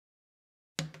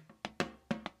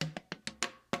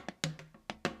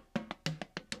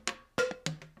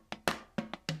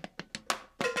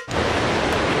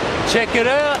Check it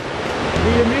out.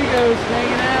 The amigos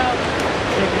hanging out.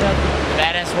 Checking out the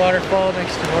badass waterfall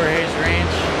next to Jorge's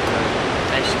ranch.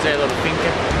 I should say a little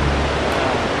finca.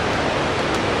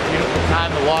 Beautiful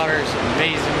time. The water is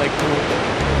amazingly cool.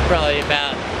 Probably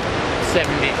about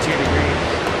 72 degrees.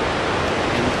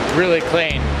 And really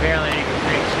clean. Apparently you can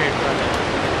drink straight from it.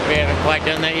 We haven't quite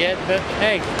done that yet, but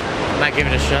hey, might give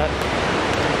it a shot.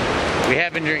 We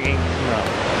have been drinking. No.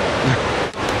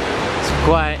 It's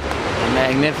quite a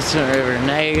magnificent river.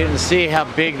 Now you're getting to see how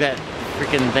big that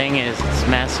freaking thing is. It's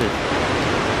massive.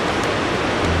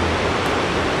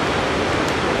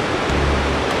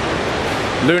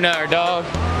 Luna, our dog.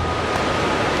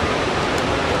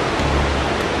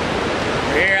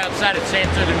 We're here outside of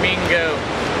Santo Domingo,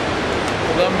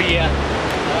 Colombia.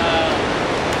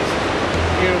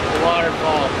 Beautiful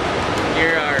waterfall.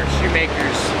 Here our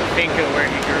shoemaker's finca where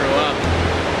he grew up.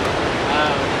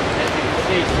 As you can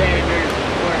see, Sanders,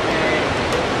 Jorge,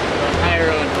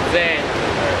 Jairo, and Jose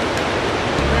are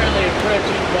currently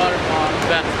approaching the waterfall. I'm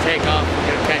about to take off and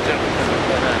go catch up with them.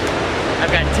 But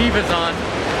I've got Tivas on,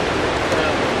 so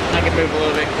I can move a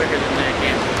little bit quicker than they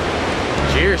can.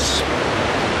 Cheers.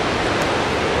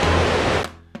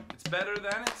 It's better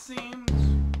than it seems.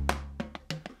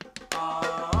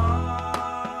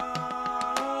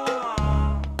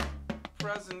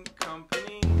 Present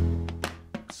company,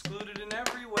 excluded in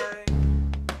every way.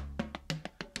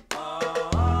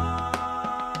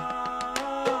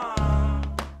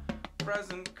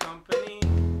 Present company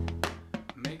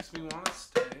makes me want to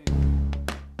stay.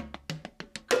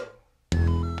 Go.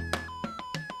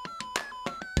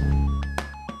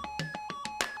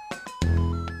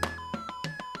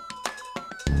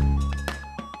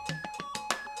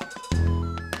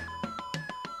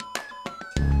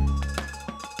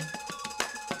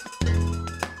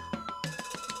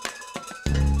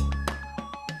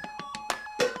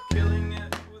 Killing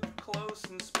it with close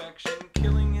inspection,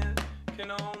 killing it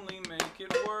can only make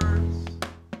it worse.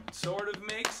 It sort of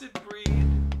makes it breed.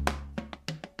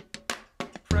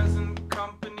 Present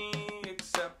company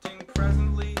accepting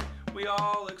presently, we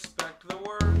all expect the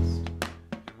worst.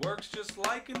 It works just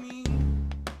like a need.